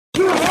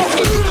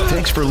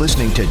Thanks for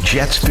listening to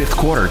Jets fifth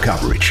quarter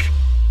coverage.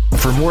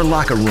 For more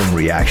locker room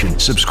reaction,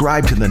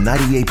 subscribe to the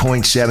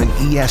 98.7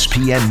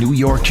 ESPN New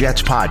York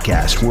Jets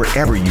podcast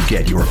wherever you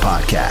get your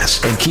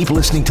podcasts. And keep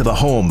listening to the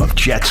home of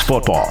Jets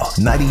football,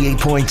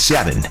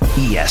 98.7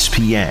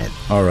 ESPN.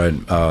 All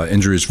right,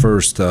 injuries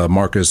first.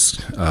 Marcus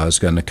has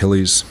got an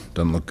Achilles.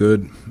 Doesn't look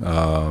good.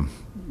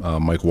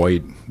 Mike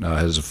White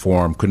has a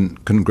forearm.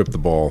 Couldn't grip the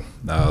ball.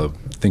 I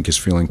think his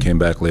feeling came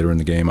back later in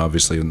the game,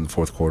 obviously in the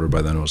fourth quarter.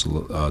 By then it was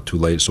too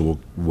late, so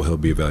he'll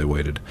be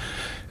evaluated.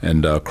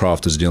 And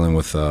Croft is dealing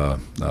with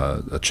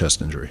a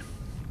chest injury.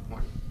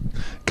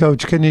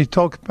 Coach, can you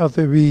talk about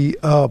the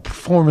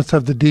performance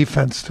of the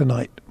defense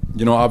tonight?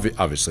 You know,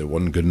 obviously it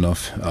wasn't good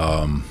enough,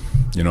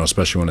 you know,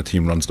 especially when a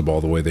team runs the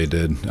ball the way they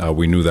did.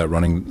 We knew that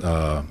running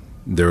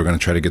they were going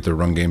to try to get their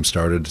run game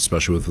started,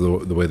 especially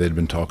with the way they'd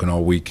been talking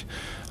all week,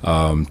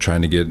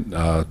 trying to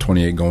get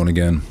 28 going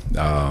again.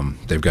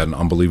 They've got an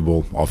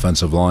unbelievable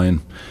offensive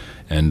line,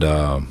 and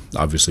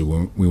obviously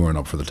we weren't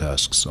up for the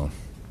task. So,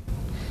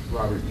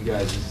 Robert, you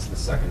guys, this is the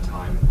second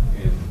time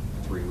in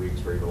 3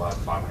 weeks where you've allowed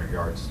 500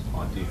 yards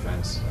on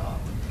defense.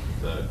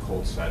 The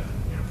Colts had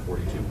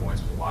 42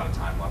 points with a lot of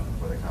time left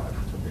before they kind of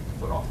took the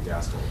foot off the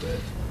gas a little bit.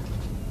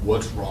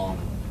 What's wrong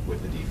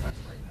with the defense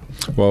right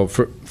now? Well,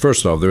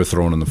 first off, they were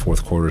throwing in the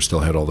fourth quarter,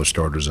 still had all their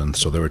starters in,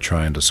 so they were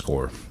trying to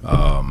score.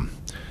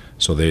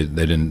 So they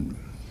didn't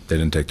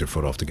take their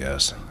foot off the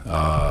gas.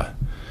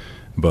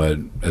 But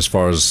as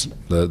far as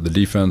the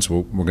defense,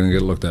 we're going to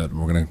get looked at.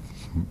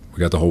 We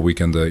got the whole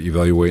weekend to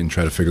evaluate and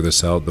try to figure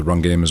this out. The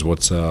run game is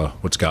what's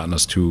gotten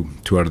us two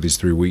out of these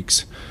 3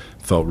 weeks.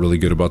 Felt really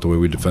good about the way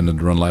we defended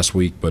the run last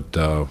week, but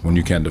when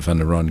you can't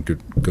defend the run,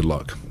 good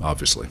luck,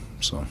 obviously.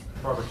 So.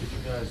 Robert, did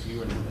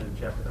you and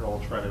Jeff at all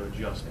try to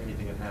adjust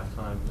anything at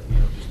halftime?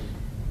 Just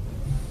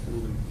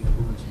moving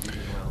some pieces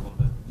around a little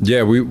bit.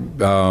 Yeah, we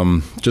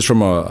just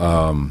from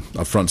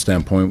a front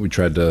standpoint, we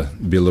tried to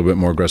be a little bit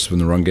more aggressive in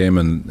the run game,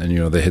 and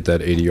they hit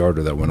that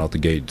 80-yarder that went out the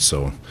gate.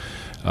 So,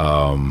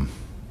 I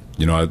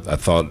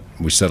thought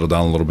we settled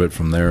down a little bit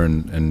from there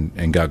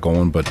and got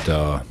going, but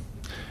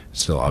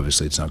still,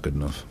 obviously, it's not good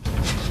enough.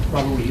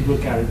 Robert, when you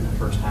look at it in the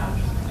first half,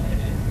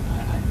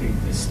 and I think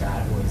the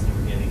stat was they were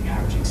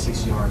averaging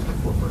 6 yards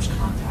before first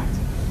contact.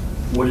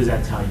 What does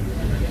that tell you?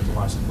 I know you have to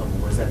watch the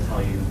film. What does that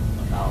tell you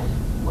about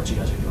what you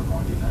guys are doing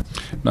on defense?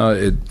 No,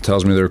 it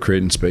tells me they're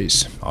creating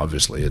space.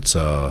 Obviously, it's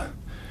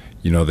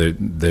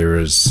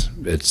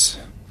it's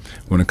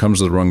when it comes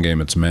to the run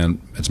game, it's man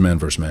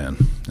versus man,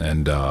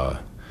 and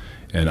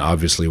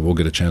obviously we'll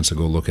get a chance to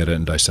go look at it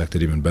and dissect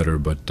it even better.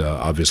 But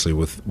obviously,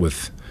 with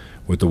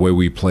the way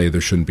we play,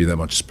 there shouldn't be that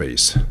much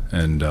space,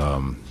 and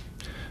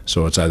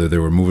so it's either they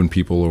were moving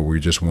people or we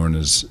just weren't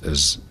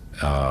as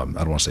I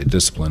don't want to say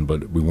disciplined,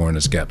 but we weren't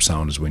as gap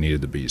sound as we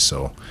needed to be.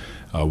 So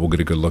we'll get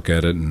a good look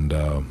at it and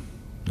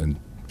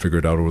figure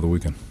it out over the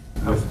weekend.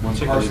 How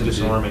particularly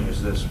disarming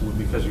is this?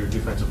 Because your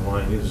defensive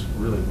line is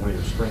really one of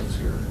your strengths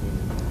here.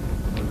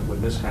 I mean,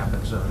 when this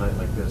happens on a night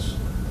like this,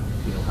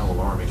 how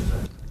alarming is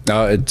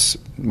that? It's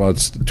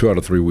 2 out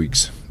of 3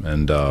 weeks,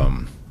 and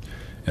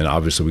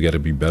obviously we got to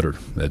be better.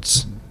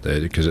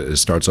 Because it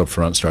starts up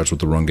front, starts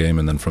with the run game,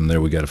 and then from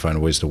there we got to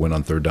find ways to win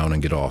on third down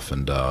and get off,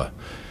 and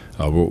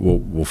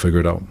we'll figure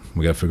it out.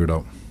 We got to figure it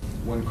out.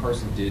 When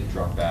Carson did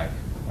drop back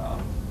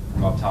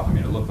from up top,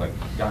 it looked like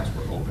guys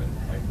were open,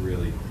 like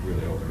really,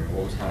 really open.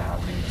 What was kind of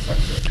happening in the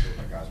second quarter? It looked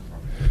like guys were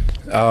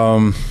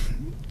open.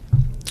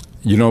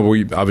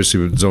 We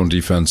obviously with zone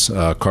defense,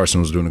 Carson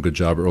was doing a good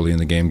job early in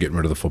the game getting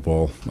rid of the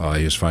football.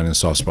 He was finding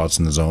soft spots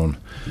in the zone.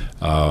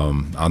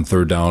 On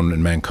third down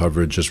and man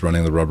coverage, just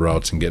running the rub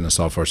routes and getting us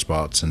off our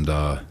spots. And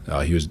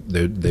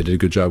they did a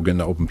good job getting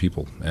to open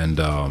people.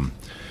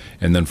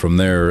 And then from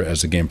there,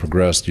 as the game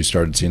progressed, you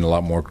started seeing a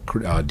lot more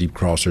deep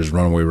crossers,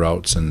 runaway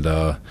routes, and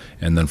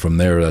then from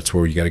there, that's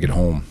where you got to get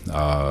home.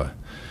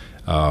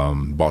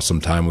 Bought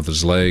some time with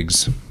his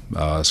legs,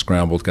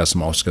 scrambled, got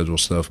some off-schedule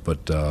stuff,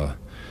 but.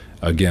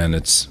 Again,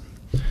 it's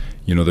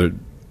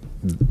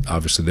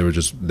obviously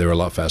they were a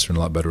lot faster and a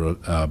lot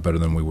better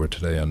than we were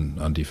today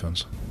on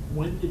defense.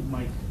 When did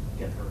Mike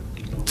get hurt?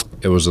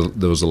 It was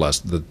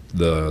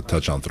the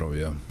touchdown throw,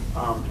 yeah.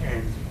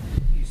 And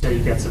you said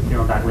he got some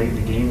back late in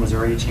the game. Was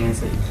there any chance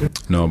that you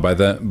could? No, by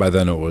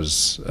then it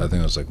was. I think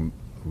it was like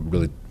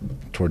really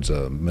towards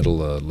the middle,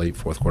 late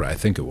fourth quarter. I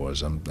think it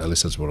was. At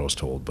least that's what I was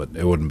told. But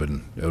it would have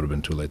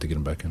been too late to get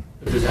him back in.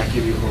 Does that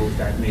give you hope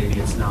that maybe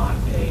it's not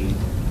a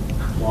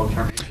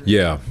long-term injury?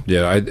 Yeah.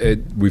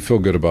 We feel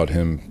good about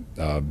him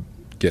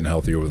getting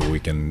healthy over the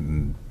weekend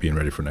and being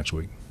ready for next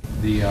week.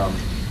 There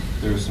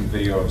was some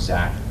video of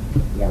Zach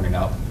warming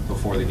up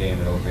before the game,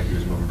 and it looked like he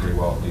was moving pretty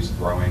well, at least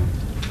throwing.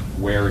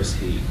 Where is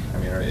he?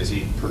 Is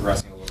he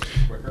progressing a little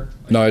bit quicker?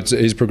 No,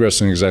 he's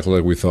progressing exactly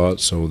like we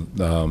thought. So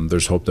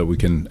there's hope that we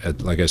can,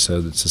 like I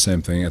said, it's the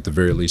same thing. At the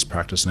very least,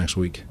 practice next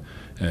week,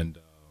 and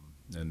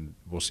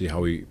we'll see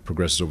how he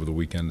progresses over the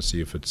weekend to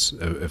see if it's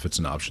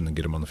an option to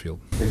get him on the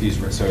field. If he's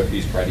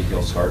ready,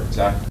 he'll start,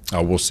 Zach?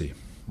 We'll see.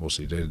 We'll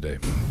see day to day.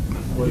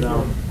 How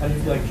do you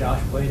feel like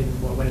Josh played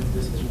and what went into the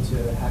decision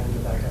to have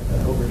him back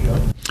up over Joe?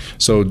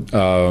 So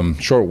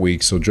short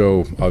week. So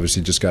Joe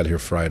obviously just got here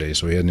Friday,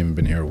 so he hadn't even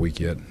been here a week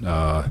yet.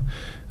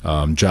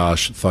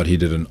 Josh thought he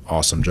did an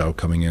awesome job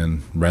coming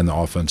in, ran the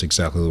offense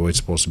exactly the way it's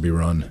supposed to be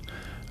run,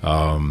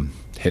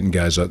 hitting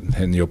guys up,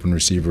 hitting the open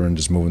receiver and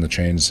just moving the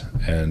chains.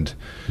 And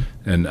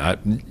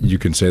you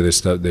can say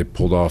they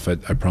pulled off. I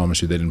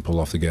promise you, they didn't pull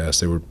off the gas.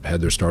 They had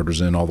their starters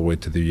in all the way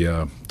to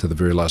the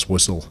very last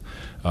whistle.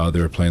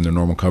 They were playing their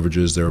normal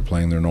coverages. They were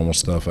playing their normal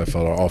stuff. I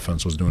felt our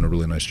offense was doing a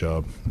really nice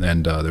job,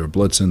 and they were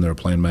blitzing. They were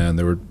playing man.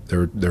 They were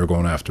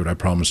going after it. I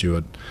promise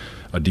you,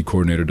 a D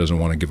coordinator doesn't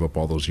want to give up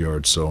all those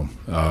yards. So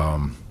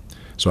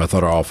I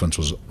thought our offense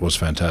was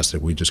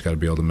fantastic. We just got to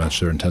be able to match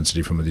their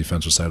intensity from the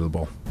defensive side of the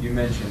ball. You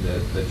mentioned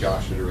that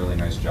Josh did a really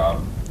nice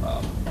job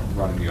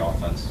running the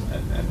offense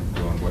and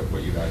doing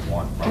what you guys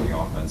want from the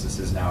offense. This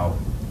is now,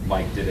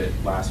 Mike did it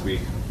last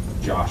week,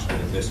 Josh did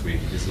it this week.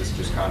 Is this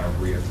just kind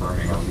of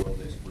reaffirming, or will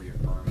this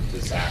reaffirm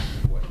to Zach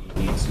what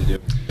he needs to do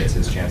to get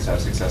his chance to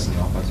have success in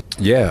the offense?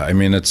 Yeah, I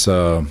mean that's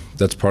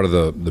part of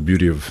the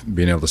beauty of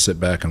being able to sit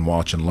back and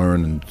watch and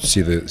learn and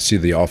see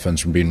the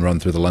offense from being run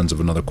through the lens of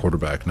another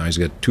quarterback. Now he's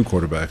got two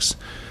quarterbacks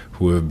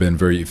who have been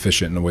very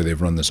efficient in the way they've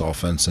run this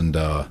offense,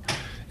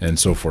 and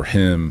so for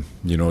him,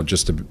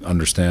 just to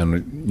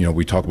understand,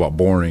 we talk about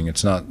boring.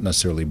 It's not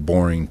necessarily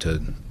boring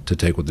to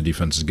take what the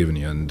defense is giving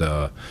you. And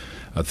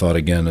I thought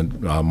again,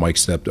 Mike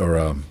stepped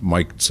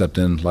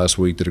in last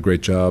week, did a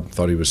great job.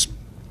 Thought he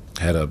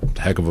had a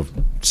heck of a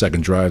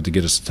second drive to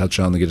get us a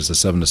touchdown, to get us to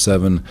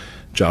 7-7.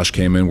 Josh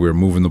came in. We were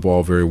moving the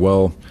ball very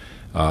well.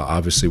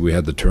 Obviously, we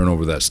had the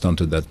turnover that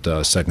stunted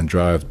that second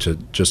drive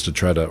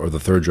or the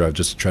third drive,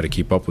 just to try to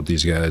keep up with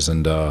these guys.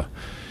 And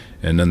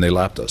then they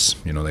lapped us.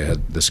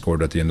 They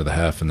scored at the end of the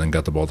half and then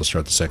got the ball to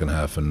start the second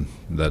half, and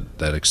that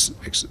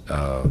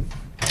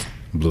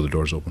blew the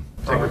doors open.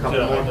 I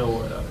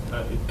know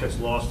it gets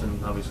lost in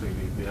obviously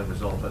the end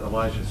result, but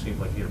Elijah seemed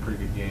like he had a pretty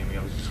good game. He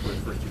obviously scored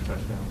the first two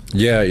touchdowns.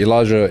 Yeah,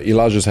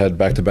 Elijah's had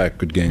back-to-back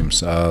good games.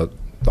 The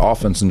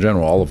offense in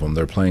general, all of them,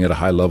 they're playing at a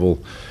high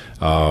level.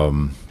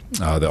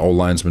 The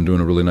O-line's been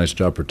doing a really nice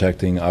job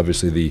protecting.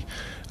 Obviously,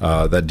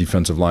 that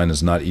defensive line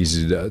is not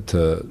easy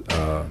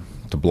to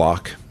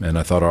block, and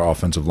I thought our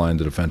offensive line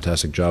did a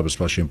fantastic job,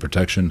 especially in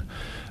protection.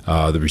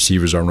 The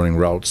receivers are running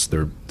routes.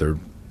 They're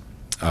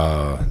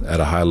at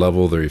a high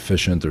level. They're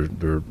efficient.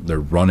 They're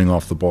running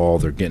off the ball.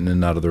 They're getting in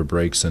and out of their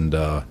breaks, and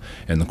the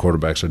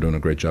quarterbacks are doing a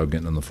great job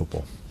getting on the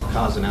football.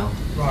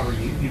 Robert,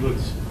 you looked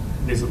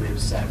visibly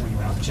upset when you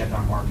went out to check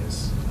on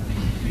Marcus.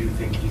 Do you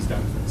think he's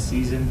done for the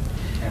season,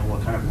 and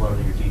what kind of blow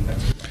to your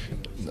defense?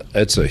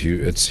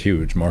 It's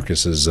huge.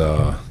 Marcus is,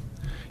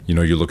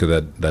 you look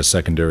at that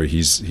secondary.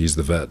 He's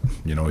the vet.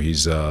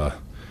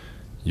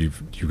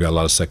 You've got a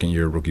lot of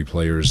second-year rookie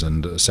players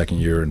and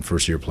second-year and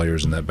first-year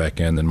players in that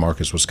back end, and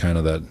Marcus was kind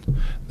of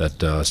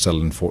that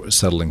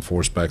settling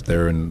force back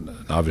there, and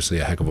obviously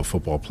a heck of a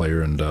football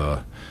player. And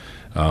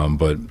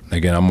but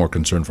again, I'm more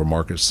concerned for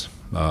Marcus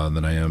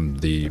than I am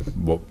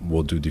what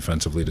we'll do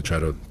defensively to try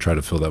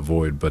to fill that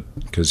void. But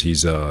because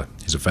he's a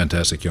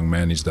fantastic young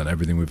man, he's done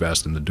everything we've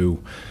asked him to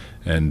do,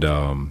 and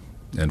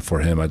for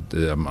him,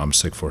 I'm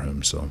sick for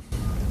him. So.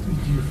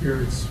 Do you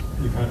fear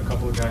you've had a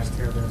couple of guys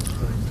tear their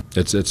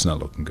Achilles? It's not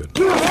looking good.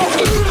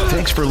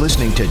 Thanks for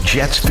listening to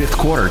Jets fifth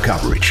quarter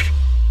coverage.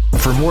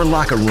 For more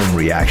locker room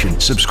reaction,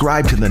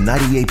 subscribe to the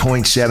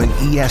 98.7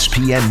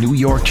 ESPN New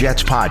York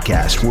Jets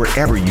podcast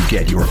wherever you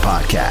get your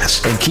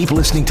podcasts. And keep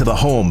listening to the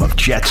home of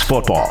Jets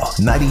football,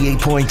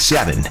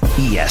 98.7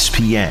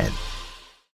 ESPN.